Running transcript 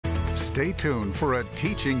Stay tuned for a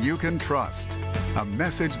teaching you can trust, a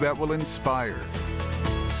message that will inspire,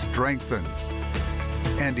 strengthen,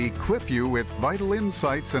 and equip you with vital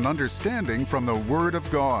insights and understanding from the Word of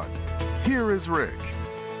God. Here is Rick.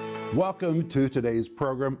 Welcome to today's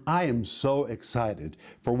program. I am so excited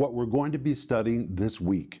for what we're going to be studying this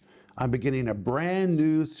week. I'm beginning a brand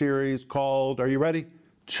new series called, are you ready?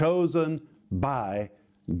 Chosen by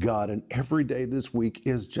God. And every day this week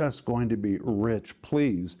is just going to be rich.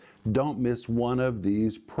 Please don't miss one of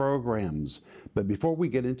these programs. But before we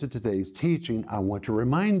get into today's teaching, I want to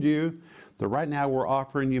remind you that right now we're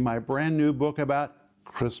offering you my brand new book about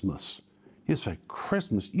Christmas. You say,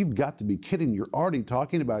 Christmas? You've got to be kidding. You're already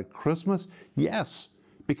talking about Christmas? Yes,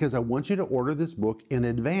 because I want you to order this book in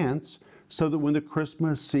advance so that when the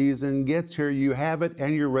Christmas season gets here, you have it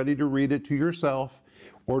and you're ready to read it to yourself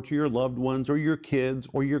or to your loved ones or your kids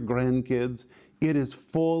or your grandkids. It is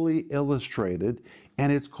fully illustrated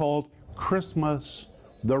and it's called Christmas,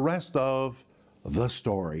 the Rest of the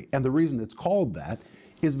Story. And the reason it's called that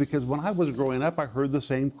is because when I was growing up, I heard the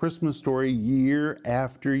same Christmas story year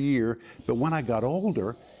after year. But when I got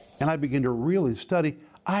older and I began to really study,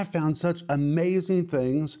 I found such amazing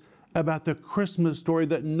things about the Christmas story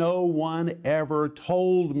that no one ever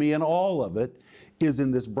told me. And all of it is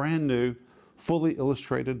in this brand new, fully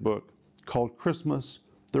illustrated book called Christmas,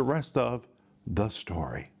 the Rest of the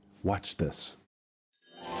Story. Watch this.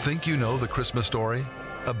 Think you know the Christmas story?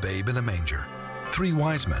 A babe in a manger, 3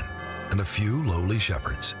 wise men, and a few lowly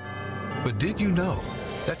shepherds. But did you know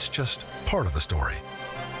that's just part of the story?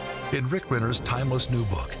 In Rick Renner's timeless new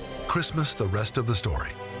book, Christmas, the Rest of the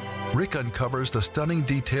Story, Rick uncovers the stunning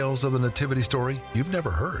details of the nativity story you've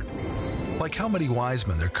never heard. Like how many wise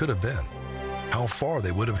men there could have been, how far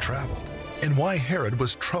they would have traveled, and why Herod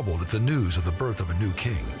was troubled at the news of the birth of a new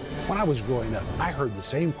king. When I was growing up, I heard the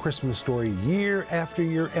same Christmas story year after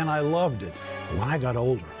year, and I loved it. When I got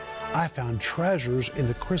older, I found treasures in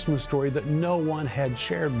the Christmas story that no one had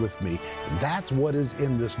shared with me. That's what is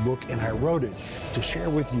in this book, and I wrote it to share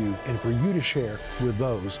with you and for you to share with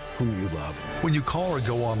those whom you love. When you call or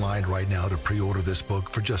go online right now to pre-order this book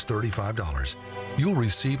for just $35, you'll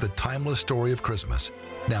receive the timeless story of Christmas,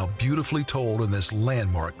 now beautifully told in this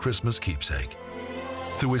landmark Christmas keepsake.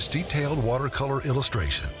 Through its detailed watercolor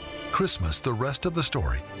illustration, Christmas, the Rest of the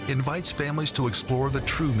Story, invites families to explore the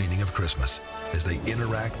true meaning of Christmas as they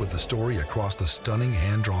interact with the story across the stunning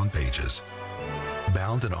hand-drawn pages.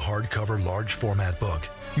 Bound in a hardcover, large format book,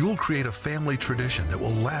 you'll create a family tradition that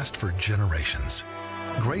will last for generations.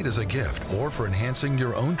 Great as a gift or for enhancing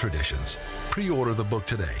your own traditions. Pre-order the book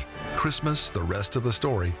today, Christmas, the Rest of the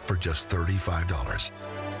Story, for just $35.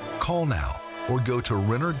 Call now or go to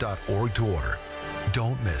Renner.org to order.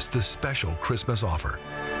 Don't miss this special Christmas offer.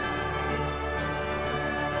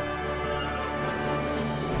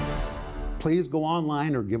 Please go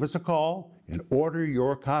online or give us a call and order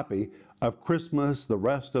your copy of Christmas, the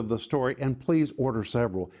Rest of the Story, and please order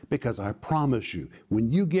several, because I promise you,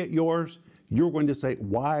 when you get yours, you're going to say,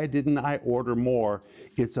 why didn't I order more?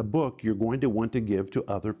 It's a book you're going to want to give to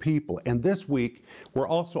other people. And this week, we're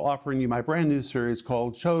also offering you my brand new series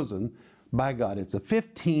called Chosen by God. It's a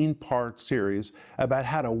 15-part series about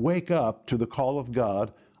how to wake up to the call of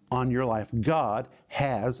God on your life. God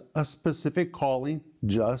has a specific calling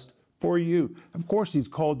just for you. Of course, He's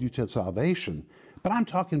called you to salvation, but I'm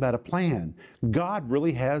talking about a plan. God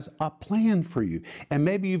really has a plan for you. And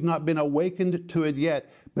maybe you've not been awakened to it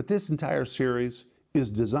yet, but this entire series is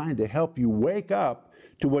designed to help you wake up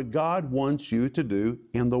to what God wants you to do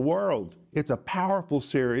in the world. It's a powerful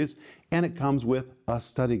series, and it comes with a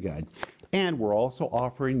study guide. And we're also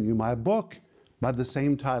offering you my book by the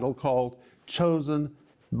same title called Chosen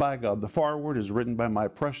by God. The foreword is written by my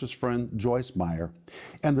precious friend Joyce Meyer,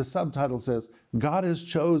 and the subtitle says, God has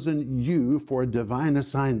chosen you for a divine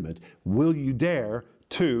assignment. Will you dare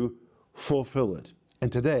to fulfill it? And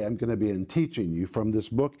today I'm going to be teaching you from this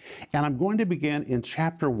book, and I'm going to begin in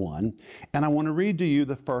chapter 1, and I want to read to you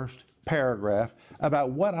the first paragraph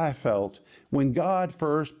about what I felt when God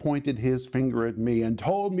first pointed His finger at me and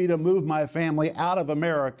told me to move my family out of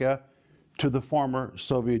America to the former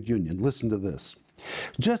Soviet Union. Listen to this.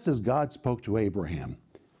 Just as God spoke to Abraham,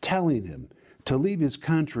 telling him to leave his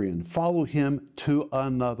country and follow Him to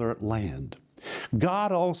another land,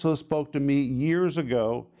 God also spoke to me years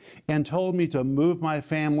ago and told me to move my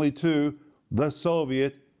family to the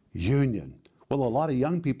Soviet Union. Well, a lot of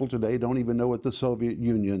young people today don't even know what the Soviet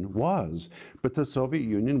Union was, but the Soviet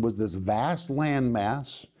Union was this vast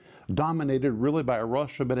landmass dominated really by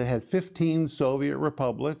Russia, but it had 15 Soviet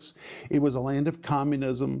republics. It was a land of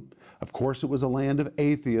communism. Of course, it was a land of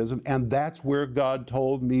atheism, and that's where God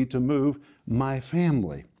told me to move my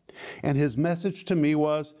family. And his message to me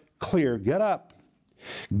was clear: get up,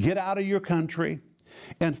 get out of your country,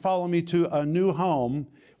 and follow me to a new home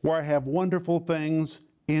where I have wonderful things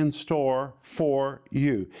in store for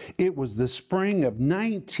you. It was the spring of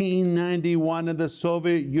 1991 and the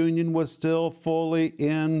Soviet Union was still fully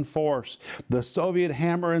in force. The Soviet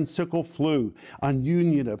hammer and sickle flew on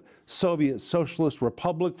union of Soviet Socialist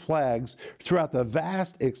Republic flags throughout the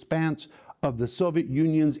vast expanse of the Soviet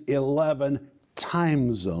Union's 11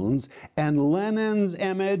 time zones. And Lenin's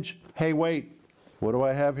image, hey wait, what do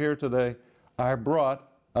I have here today? I brought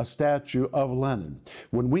a statue of Lenin.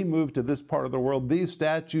 When we moved to this part of the world, these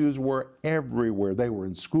statues were everywhere. They were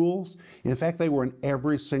in schools. In fact, they were in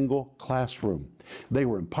every single classroom. They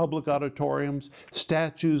were in public auditoriums.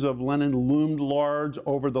 Statues of Lenin loomed large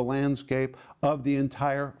over the landscape of the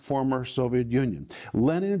entire former Soviet Union.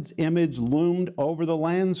 Lenin's image loomed over the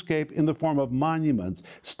landscape in the form of monuments,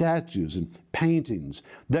 statues, and paintings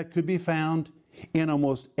that could be found in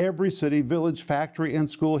almost every city, village, factory, and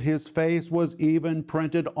school. His face was even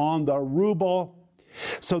printed on the ruble,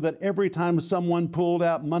 so that every time someone pulled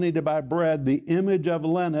out money to buy bread, the image of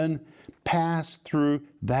Lenin passed through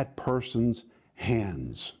that person's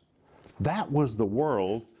hands. That was the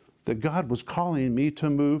world that God was calling me to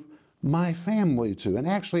move my family to. And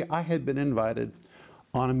actually, I had been invited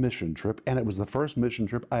on a mission trip, and it was the first mission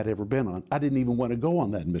trip I'd ever been on. I didn't even want to go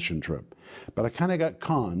on that mission trip, but I kind of got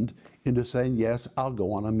conned into saying, yes, I'll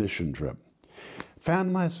go on a mission trip.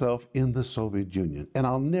 Found myself in the Soviet Union, and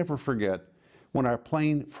I'll never forget when our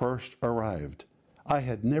plane first arrived. I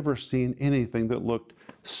had never seen anything that looked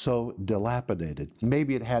so dilapidated.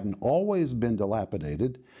 Maybe it hadn't always been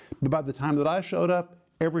dilapidated, but by the time that I showed up,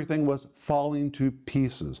 everything was falling to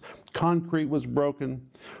pieces. Concrete was broken,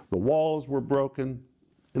 the walls were broken.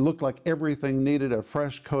 It looked like everything needed a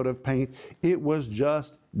fresh coat of paint. It was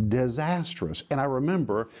just disastrous. And I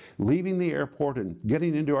remember leaving the airport and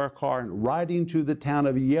getting into our car and riding to the town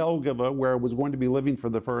of Jelgava, where I was going to be living for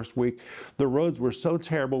the first week. The roads were so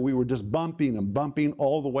terrible, we were just bumping and bumping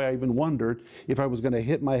all the way. I even wondered if I was going to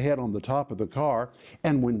hit my head on the top of the car.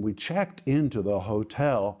 And when we checked into the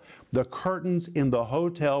hotel, the curtains in the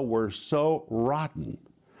hotel were so rotten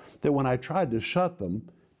that when I tried to shut them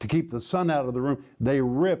to keep the sun out of the room, they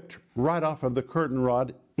ripped right off of the curtain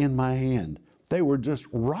rod in my hand. They were just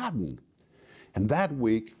rotten. And that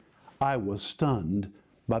week, I was stunned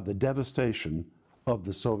by the devastation of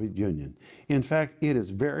the Soviet Union. In fact, it is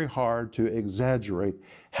very hard to exaggerate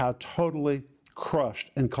how totally crushed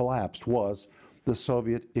and collapsed was the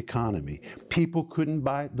Soviet economy. People couldn't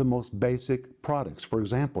buy the most basic products. For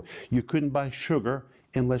example, you couldn't buy sugar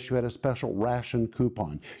unless you had a special ration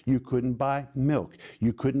coupon. You couldn't buy milk.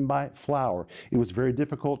 You couldn't buy flour. It was very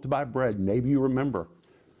difficult to buy bread. Maybe you remember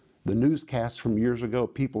the newscasts from years ago,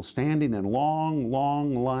 people standing in long,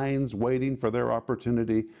 long lines waiting for their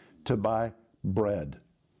opportunity to buy bread.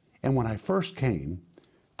 And when I first came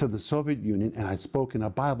to the Soviet Union and I spoke in a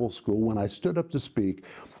Bible school, when I stood up to speak,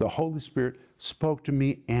 the Holy Spirit spoke to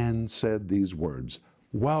me and said these words: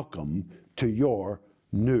 "Welcome to your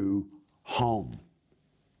new home."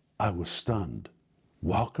 I was stunned.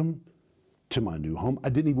 Welcome to my new home. I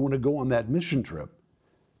didn't even want to go on that mission trip.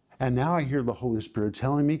 And now I hear the Holy Spirit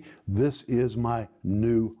telling me this is my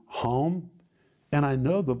new home. And I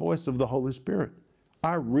know the voice of the Holy Spirit.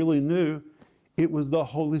 I really knew it was the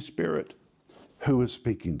Holy Spirit who was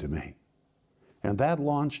speaking to me. And that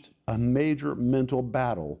launched a major mental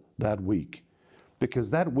battle that week.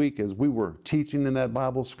 Because that week, as we were teaching in that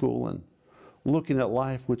Bible school and looking at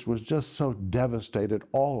life, which was just so devastated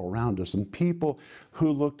all around us, and people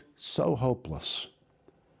who looked so hopeless,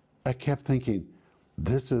 I kept thinking,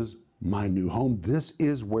 this is my new home. This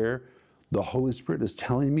is where the Holy Spirit is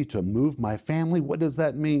telling me to move my family. What does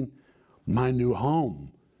that mean? My new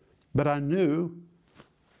home. But I knew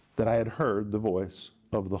that I had heard the voice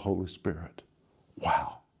of the Holy Spirit.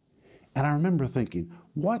 Wow. And I remember thinking,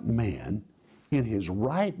 what man in his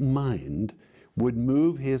right mind would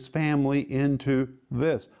move his family into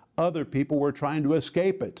this? Other people were trying to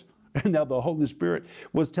escape it. And now the Holy Spirit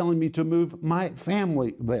was telling me to move my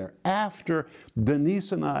family there. After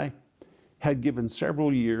Denise and I had given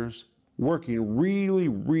several years working really,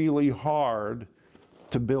 really hard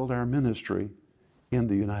to build our ministry in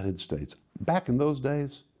the United States. Back in those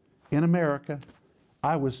days, in America,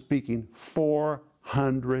 I was speaking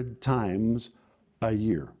 400 times a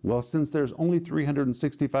year. Well, since there's only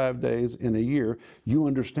 365 days in a year, you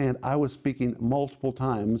understand I was speaking multiple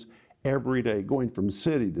times every day, going from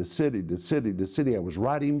city to city to city to city. I was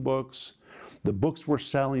writing books. The books were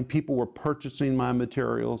selling. People were purchasing my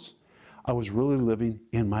materials. I was really living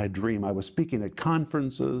in my dream. I was speaking at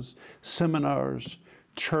conferences, seminars,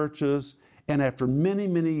 churches, and after many,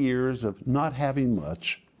 many years of not having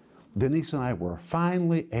much, Denise and I were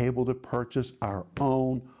finally able to purchase our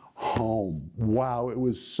own home. Wow, it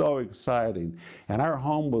was so exciting. And our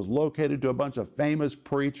home was located to a bunch of famous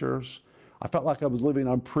preachers. I felt like I was living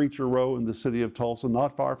on Preacher Row in the city of Tulsa,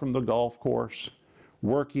 not far from the golf course,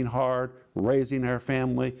 working hard, raising our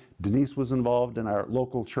family. Denise was involved in our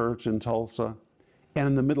local church in Tulsa. And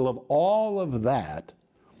in the middle of all of that,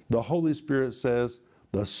 the Holy Spirit says,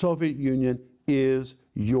 the Soviet Union is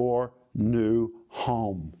your new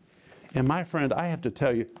home. And my friend, I have to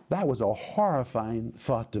tell you, that was a horrifying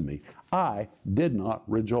thought to me. I did not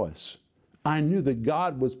rejoice. I knew that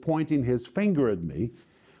God was pointing his finger at me,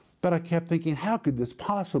 but I kept thinking, how could this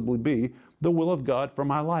possibly be the will of God for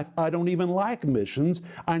my life? I don't even like missions.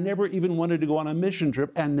 I never even wanted to go on a mission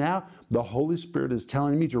trip. And now the Holy Spirit is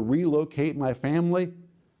telling me to relocate my family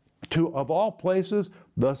to, of all places,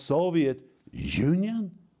 the Soviet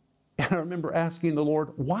Union? And I remember asking the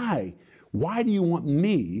Lord, why? Why do you want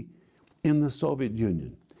me in the Soviet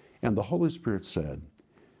Union? And the Holy Spirit said,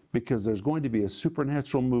 because there's going to be a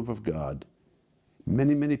supernatural move of God.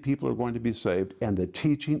 Many, many people are going to be saved, and the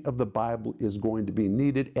teaching of the Bible is going to be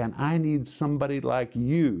needed, and I need somebody like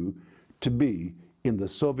you to be in the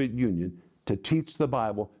Soviet Union to teach the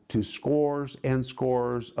Bible to scores and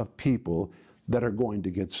scores of people that are going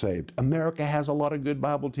to get saved. America has a lot of good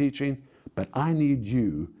Bible teaching, but I need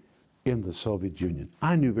you in the Soviet Union.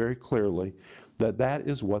 I knew very clearly that that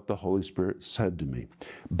is what the Holy Spirit said to me.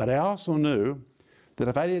 But I also knew that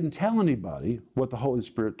if I didn't tell anybody what the Holy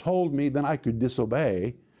Spirit told me, then I could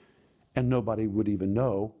disobey, and nobody would even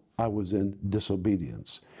know I was in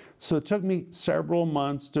disobedience. So it took me several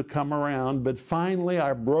months to come around, but finally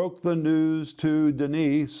I broke the news to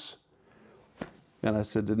Denise, and I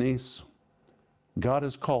said, Denise, God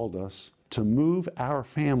has called us to move our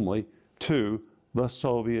family to the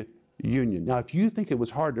Soviet Union. Now, if you think it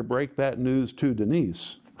was hard to break that news to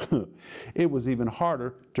Denise, it was even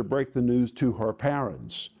harder to break the news to her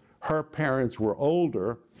parents. Her parents were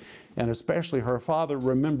older, and especially her father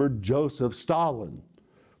remembered Joseph Stalin,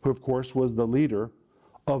 who of course was the leader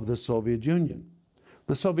of the Soviet Union.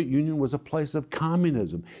 The Soviet Union was a place of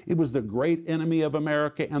communism. It was the great enemy of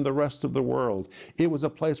America and the rest of the world. It was a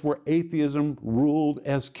place where atheism ruled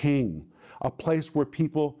as king, a place where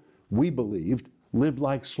people, we believed, lived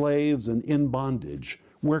like slaves and in bondage,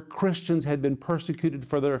 where Christians had been persecuted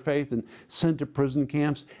for their faith and sent to prison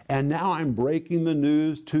camps. And now I'm breaking the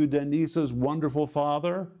news to Denise's wonderful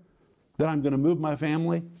father that I'm going to move my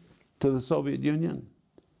family to the Soviet Union.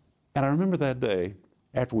 And I remember that day,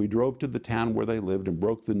 after we drove to the town where they lived and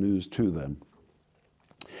broke the news to them,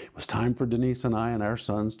 it was time for Denise and I and our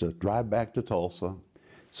sons to drive back to Tulsa.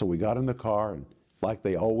 So we got in the car, and like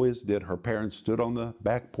they always did, her parents stood on the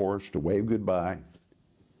back porch to wave goodbye.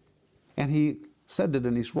 And he said to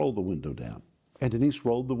Denise, roll the window down. And Denise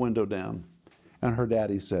rolled the window down. And her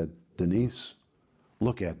daddy said, Denise,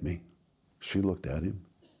 look at me. She looked at him.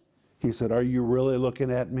 He said, are you really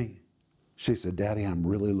looking at me? She said, Daddy, I'm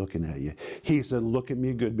really looking at you. He said, look at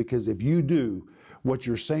me good, because if you do what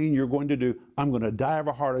you're saying you're going to do, I'm going to die of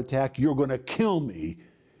a heart attack. You're going to kill me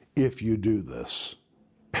if you do this.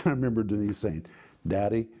 And I remember Denise saying,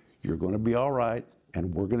 Daddy, you're going to be all right,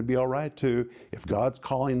 and we're going to be all right too. If God's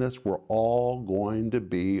calling us, we're all going to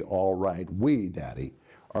be all right. We, Daddy,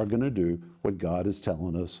 are going to do what God is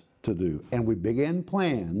telling us to do. And we began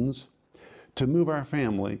plans to move our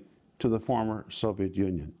family to the former Soviet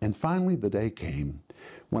Union. And finally the day came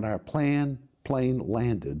when our plane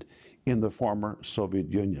landed in the former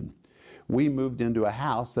Soviet Union. We moved into a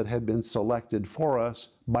house that had been selected for us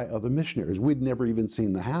by other missionaries. We'd never even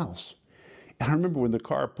seen the house. And I remember when the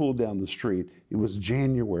car pulled down the street, it was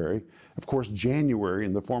January. Of course, January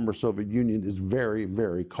in the former Soviet Union is very,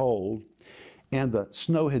 very cold. And the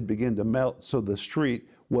snow had begun to melt, so the street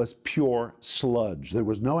was pure sludge. There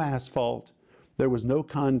was no asphalt. There was no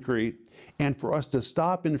concrete. And for us to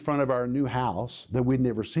stop in front of our new house that we'd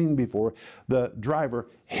never seen before, the driver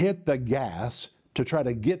hit the gas to try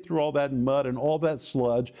to get through all that mud and all that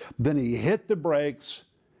sludge. Then he hit the brakes,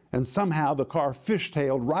 and somehow the car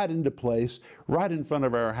fishtailed right into place, right in front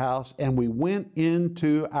of our house, and we went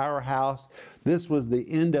into our house. This was the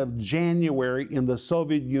end of January in the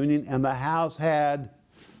Soviet Union, and the house had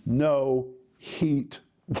no heat.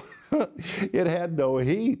 It had no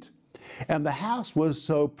heat. And the house was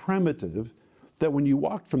so primitive that when you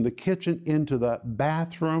walked from the kitchen into the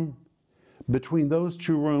bathroom, between those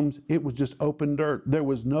two rooms, it was just open dirt. There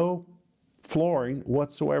was no flooring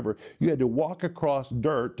whatsoever. You had to walk across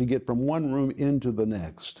dirt to get from one room into the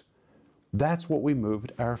next. That's what we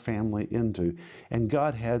moved our family into. And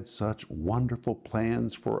God had such wonderful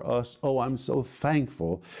plans for us. Oh, I'm so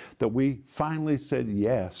thankful that we finally said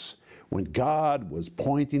yes when God was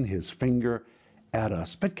pointing his finger at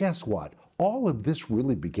us. But guess what? All of this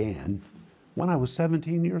really began when I was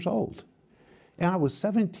 17 years old. And I was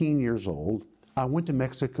 17 years old. I went to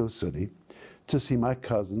Mexico City to see my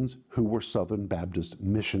cousins who were Southern Baptist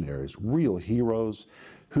missionaries, real heroes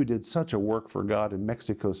who did such a work for God in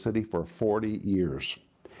Mexico City for 40 years.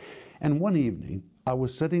 And one evening, I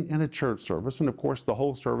was sitting in a church service, and of course the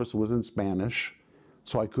whole service was in Spanish,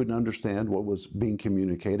 so I couldn't understand what was being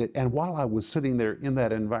communicated. And while I was sitting there in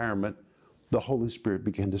that environment, the Holy Spirit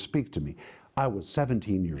began to speak to me. I was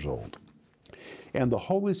 17 years old. And the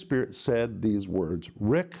Holy Spirit said these words,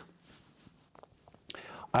 "Rick,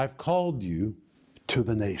 I've called you to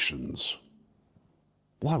the nations."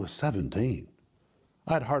 Well, I was 17.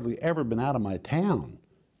 I'd hardly ever been out of my town,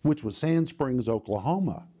 which was Sand Springs,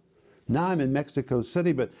 Oklahoma. Now I'm in Mexico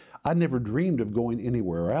City, but I never dreamed of going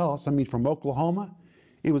anywhere else. I mean, from Oklahoma,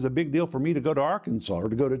 it was a big deal for me to go to Arkansas or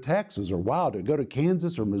to go to Texas or, wow, to go to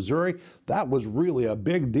Kansas or Missouri. That was really a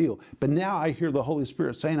big deal. But now I hear the Holy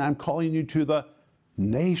Spirit saying, I'm calling you to the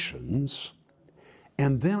nations.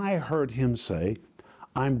 And then I heard him say,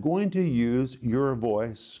 I'm going to use your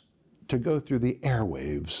voice to go through the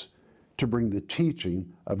airwaves to bring the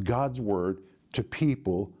teaching of God's Word to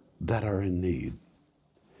people that are in need.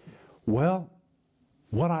 Well,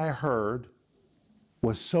 what I heard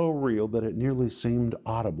was so real that it nearly seemed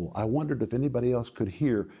audible. I wondered if anybody else could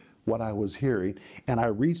hear what I was hearing, and I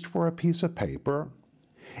reached for a piece of paper,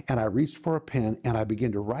 and I reached for a pen, and I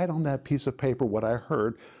began to write on that piece of paper what I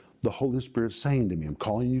heard the Holy Spirit saying to me. I'm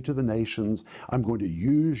calling you to the nations. I'm going to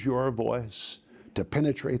use your voice to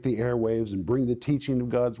penetrate the airwaves and bring the teaching of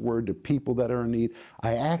God's Word to people that are in need.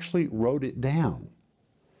 I actually wrote it down.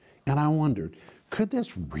 And I wondered, could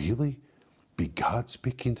this really be God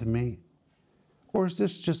speaking to me? Or is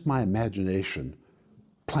this just my imagination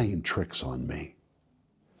playing tricks on me?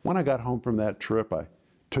 When I got home from that trip, I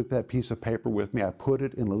took that piece of paper with me, I put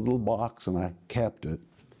it in a little box and I kept it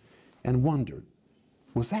and wondered,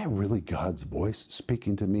 was that really God's voice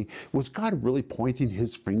speaking to me? Was God really pointing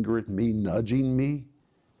his finger at me, nudging me,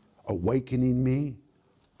 awakening me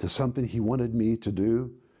to something he wanted me to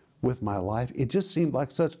do with my life? It just seemed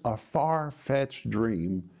like such a far-fetched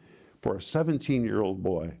dream for a 17-year-old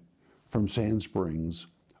boy from Sand Springs,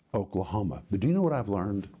 Oklahoma. But do you know what I've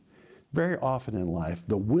learned? Very often in life,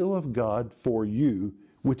 the will of God for you,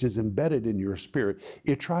 which is embedded in your spirit,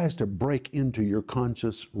 it tries to break into your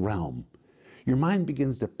conscious realm. Your mind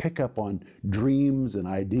begins to pick up on dreams and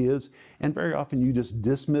ideas, and very often you just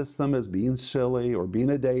dismiss them as being silly or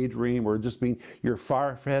being a daydream or just being your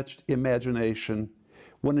far-fetched imagination,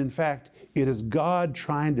 when in fact it is God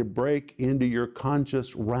trying to break into your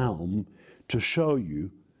conscious realm to show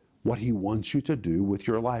you what he wants you to do with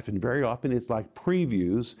your life. And very often it's like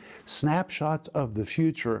previews, snapshots of the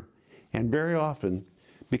future, and very often,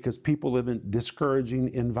 because people live in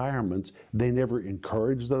discouraging environments, they never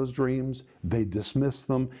encourage those dreams, they dismiss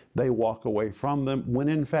them, they walk away from them, when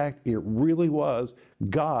in fact it really was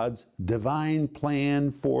God's divine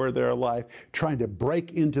plan for their life, trying to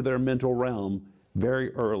break into their mental realm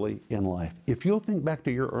very early in life. If you'll think back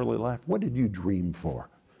to your early life, what did you dream for?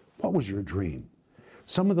 What was your dream?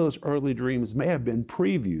 Some of those early dreams may have been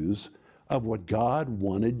previews of what God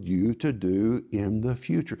wanted you to do in the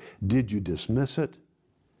future. Did you dismiss it?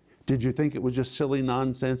 Did you think it was just silly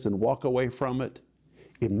nonsense and walk away from it?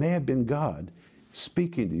 It may have been God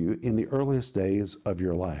speaking to you in the earliest days of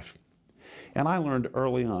your life. And I learned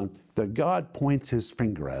early on that God points his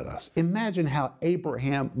finger at us. Imagine how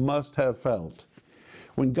Abraham must have felt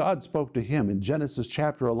when God spoke to him in Genesis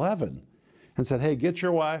chapter 11 and said, hey, get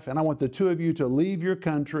your wife, and I want the two of you to leave your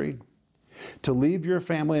country, to leave your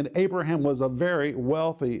family. And Abraham was a very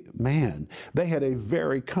wealthy man. They had a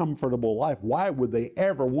very comfortable life. Why would they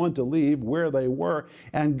ever want to leave where they were?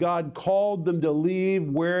 And God called them to leave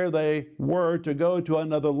where they were to go to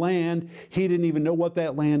another land. He didn't even know what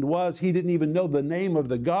that land was. He didn't even know the name of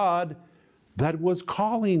the God that was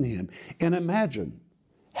calling him. And imagine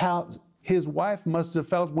how his wife must have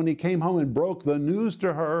felt when he came home and broke the news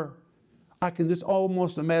to her. I can just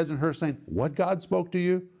almost imagine her saying, what God spoke to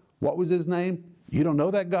you? What was his name? You don't know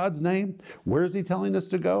that God's name? Where is he telling us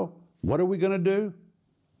to go? What are we going to do?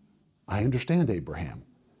 I understand Abraham,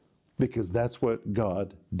 because that's what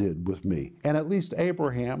God did with me. And at least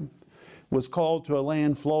Abraham was called to a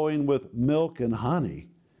land flowing with milk and honey.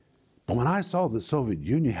 But when I saw the Soviet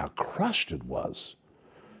Union, how crushed it was,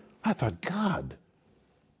 I thought, God,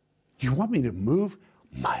 you want me to move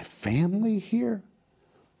my family here?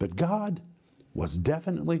 But God was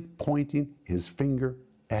definitely pointing his finger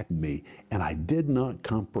at me, and I did not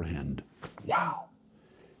comprehend. Wow,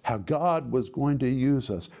 how God was going to use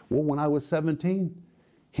us. Well, when I was 17,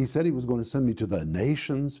 he said he was going to send me to the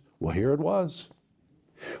nations. Well, here it was.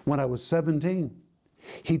 When I was 17,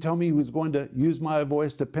 he told me he was going to use my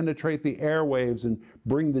voice to penetrate the airwaves and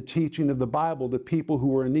bring the teaching of the Bible to people who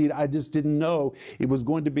were in need. I just didn't know it was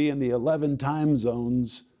going to be in the 11 time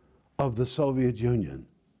zones of the Soviet Union.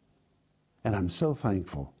 And I'm so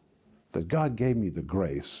thankful that God gave me the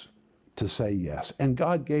grace to say yes. And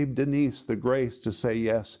God gave Denise the grace to say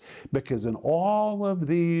yes, because in all of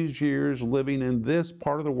these years living in this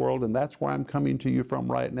part of the world, and that's where I'm coming to you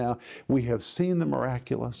from right now, we have seen the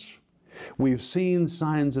miraculous. We've seen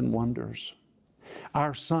signs and wonders.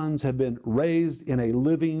 Our sons have been raised in a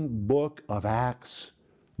living book of Acts.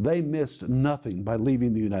 They missed nothing by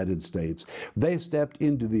leaving the United States. They stepped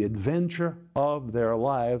into the adventure of their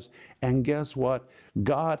lives, and guess what?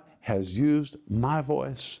 God has used my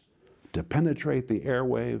voice to penetrate the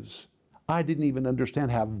airwaves. I didn't even understand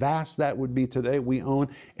how vast that would be today. We own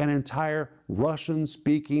an entire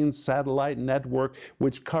Russian-speaking satellite network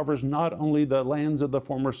which covers not only the lands of the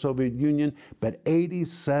former Soviet Union, but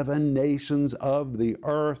 87 nations of the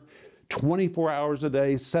earth. 24 hours a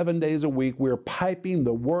day, 7 days a week, we're piping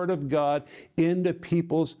the Word of God into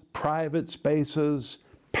people's private spaces,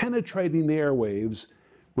 penetrating the airwaves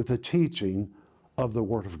with the teaching of the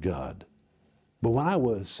Word of God. But when I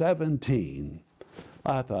was 17,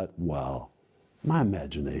 I thought, well, my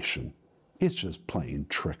imagination, it's just playing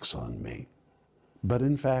tricks on me. But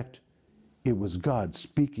in fact, it was God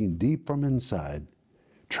speaking deep from inside,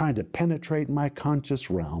 trying to penetrate my conscious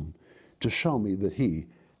realm to show me that He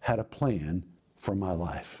had a plan for my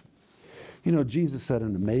life. You know, Jesus said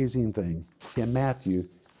an amazing thing in Matthew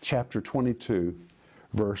chapter 22,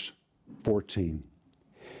 verse 14.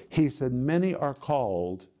 He said, many are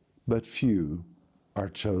called, but few are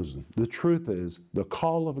chosen. The truth is, the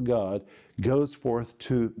call of God goes forth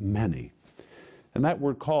to many. And that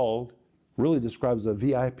word called really describes a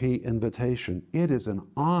VIP invitation. It is an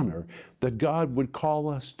honor that God would call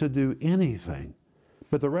us to do anything.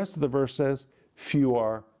 But the rest of the verse says, few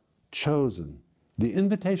are chosen. The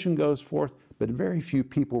invitation goes forth, but very few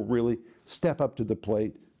people really step up to the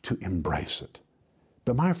plate to embrace it.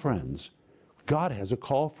 But my friends, God has a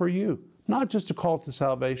call for you, not just a call to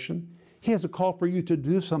salvation. He has a call for you to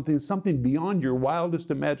do something beyond your wildest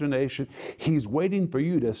imagination. He's waiting for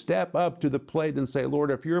you to step up to the plate and say, Lord,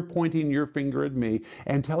 if you're pointing your finger at me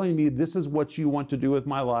and telling me this is what you want to do with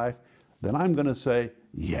my life, then I'm going to say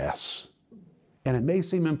yes. And it may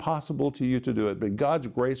seem impossible to you to do it, but God's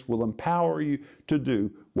grace will empower you to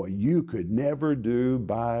do what you could never do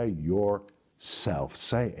by yourself.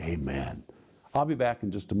 Say amen. I'll be back in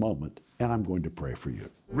just a moment, and I'm going to pray for you.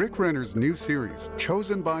 Rick Renner's new series,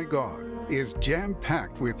 Chosen by God, is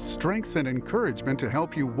jam-packed with strength and encouragement to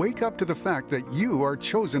help you wake up to the fact that you are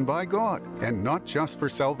chosen by God, and not just for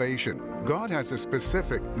salvation. God has a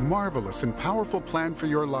specific, marvelous, and powerful plan for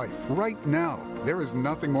your life right now. There is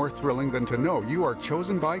nothing more thrilling than to know you are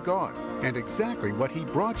chosen by God and exactly what He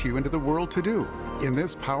brought you into the world to do. In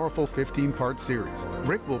this powerful 15-part series,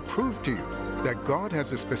 Rick will prove to you that God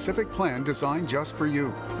has a specific plan designed just for you.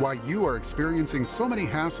 Why you are experiencing so many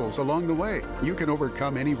hassles along the way, you can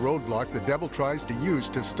overcome any roadblock the devil tries to use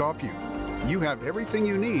to stop you. You have everything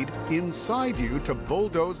you need inside you to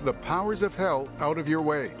bulldoze the powers of hell out of your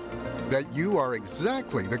way. That you are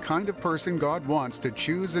exactly the kind of person God wants to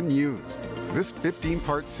choose and use. This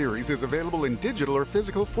 15-part series is available in digital or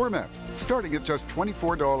physical formats, starting at just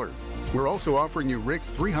 $24. We're also offering you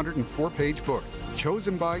Rick's 304-page book,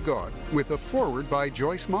 Chosen by God, with a foreword by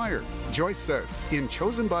Joyce Meyer. Joyce says, in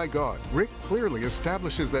Chosen by God, Rick clearly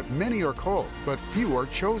establishes that many are called, but few are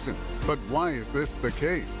chosen. But why is this the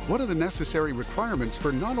case? What are the necessary requirements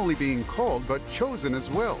for not only being called, but chosen as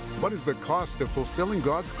well? What is the cost of fulfilling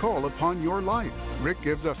God's call upon your life? Rick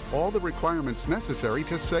gives us all the requirements necessary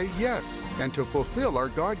to say yes and to fulfill our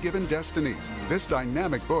God-given destinies. This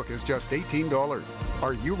dynamic book is just $18.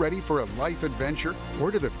 Are you ready for a life adventure?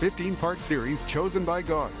 Order the 15-part series, Chosen by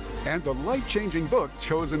God, and the life-changing book,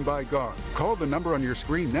 Chosen by God. Call the number on your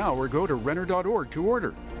screen now or go to Renner.org to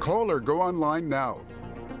order. Call or go online now.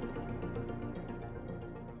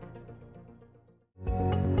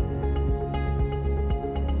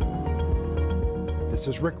 This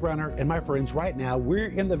is Rick Renner, and my friends, right now we're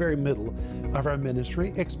in the very middle of our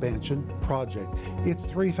ministry expansion project. It's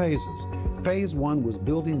 3 phases. Phase 1 was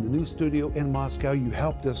building the new studio in Moscow. You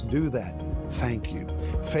helped us do that. Thank you.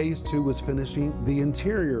 Phase 2 was finishing the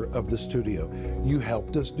interior of the studio. You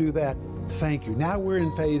helped us do that. thank you. Now we're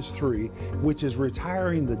in phase 3, which is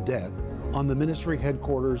retiring the debt on the ministry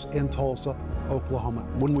headquarters in Tulsa, Oklahoma.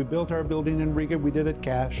 When we built our building in Riga, we did it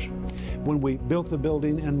cash. When we built the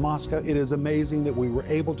building in Moscow, it is amazing that we were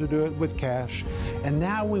able to do it with cash. And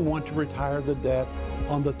now we want to retire the debt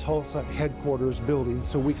on the Tulsa headquarters building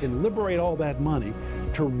so we can liberate all that money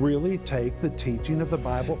to really take the teaching of the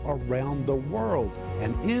Bible around the world.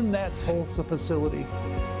 And in that Tulsa facility,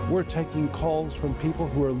 we're taking calls from people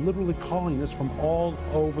who are literally calling us from all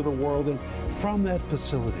over the world. And from that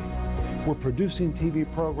facility, we're producing TV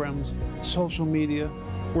programs, social media,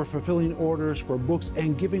 we're fulfilling orders for books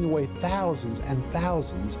and giving away thousands and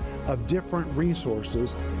thousands of different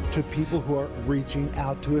resources to people who are reaching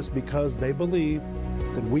out to us because they believe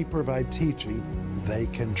that we provide teaching they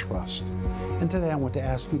can trust. And today I want to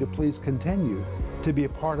ask you to please continue to be a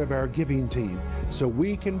part of our giving team so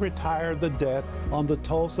we can retire the debt on the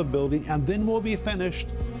Tulsa building, and then we'll be finished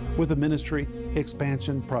with the ministry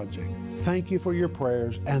expansion project. Thank you for your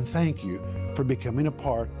prayers, and thank you for becoming a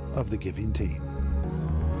part of the giving team.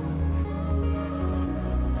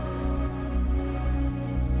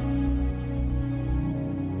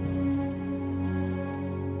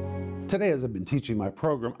 Today, as I've been teaching my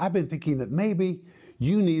program, I've been thinking that maybe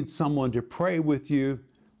you need someone to pray with you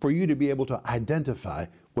for you to be able to identify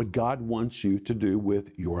what God wants you to do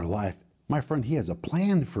with your life. My friend, He has a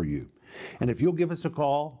plan for you. And if you'll give us a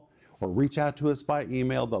call or reach out to us by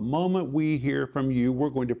email, the moment we hear from you, we're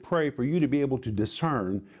going to pray for you to be able to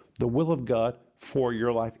discern the will of God for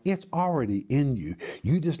your life. It's already in you.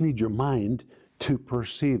 You just need your mind to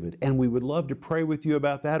perceive it. And we would love to pray with you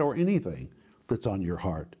about that or anything that's on your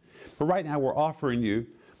heart. But right now we're offering you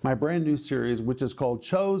my brand new series, which is called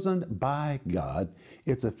Chosen by God.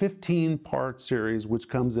 It's a 15-part series which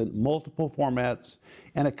comes in multiple formats,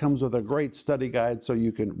 and it comes with a great study guide so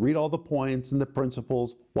you can read all the points and the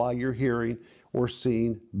principles while you're hearing or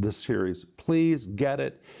seeing the series. Please get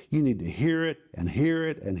it. You need to hear it and hear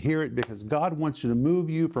it and hear it because God wants you to move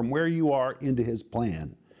you from where you are into His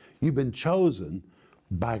plan. You've been chosen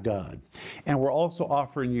by God. And we're also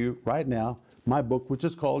offering you right now my book, which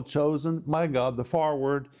is called Chosen by God. The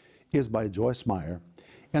foreword is by Joyce Meyer.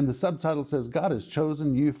 And the subtitle says, God has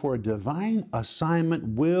chosen you for a divine assignment.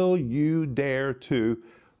 Will you dare to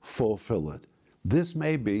fulfill it? This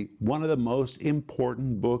may be one of the most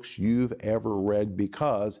important books you've ever read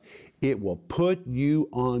because it will put you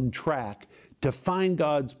on track to find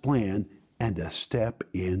God's plan and to step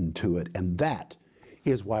into it. And that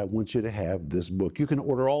is why I want you to have this book. You can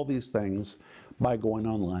order all these things by going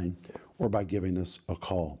online or by giving us a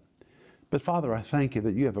call. But Father, I thank you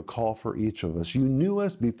that you have a call for each of us. You knew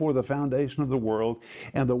us before the foundation of the world,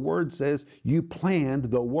 and the Word says you planned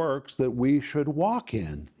the works that we should walk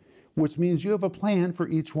in, which means you have a plan for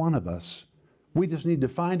each one of us. We just need to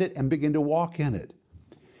find it and begin to walk in it.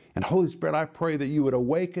 And Holy Spirit, I pray that you would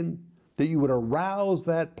awaken, that you would arouse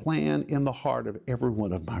that plan in the heart of every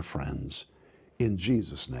one of my friends. In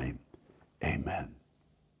Jesus' name, amen.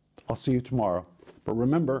 I'll see you tomorrow. But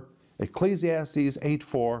remember, Ecclesiastes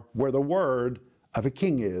 8:4, where the word of a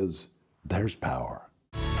king is, there's power.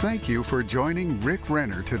 Thank you for joining Rick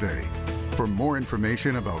Renner today. For more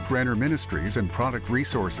information about Renner Ministries and product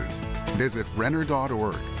resources, visit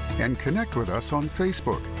renner.org and connect with us on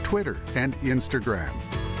Facebook, Twitter, and Instagram.